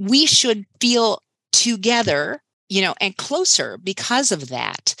 and we should feel together, and closer because of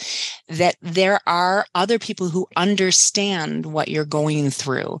that there are other people who understand what you're going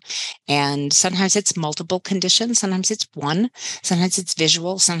through. And sometimes it's multiple conditions. Sometimes it's one, sometimes it's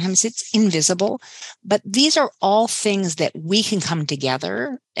visual, sometimes it's invisible. But these are all things that we can come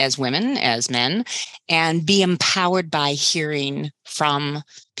together as women, as men, and be empowered by hearing from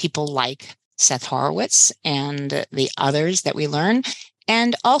people like Seth Horwitz and the others that we learn,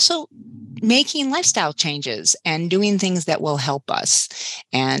 and also making lifestyle changes and doing things that will help us.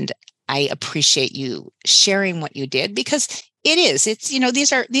 And I appreciate you sharing what you did, because it's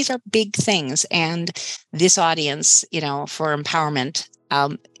these are big things, and this audience, for empowerment,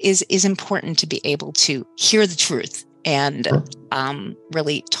 is important to be able to hear the truth and Sure.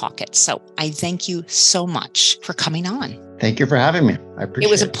 really talk it. So I thank you so much for coming on. Thank you for having me. I appreciate it.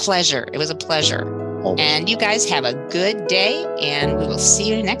 It was a pleasure. It was a pleasure. Always. And you guys have a good day, and we will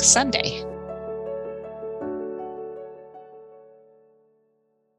see you next Sunday.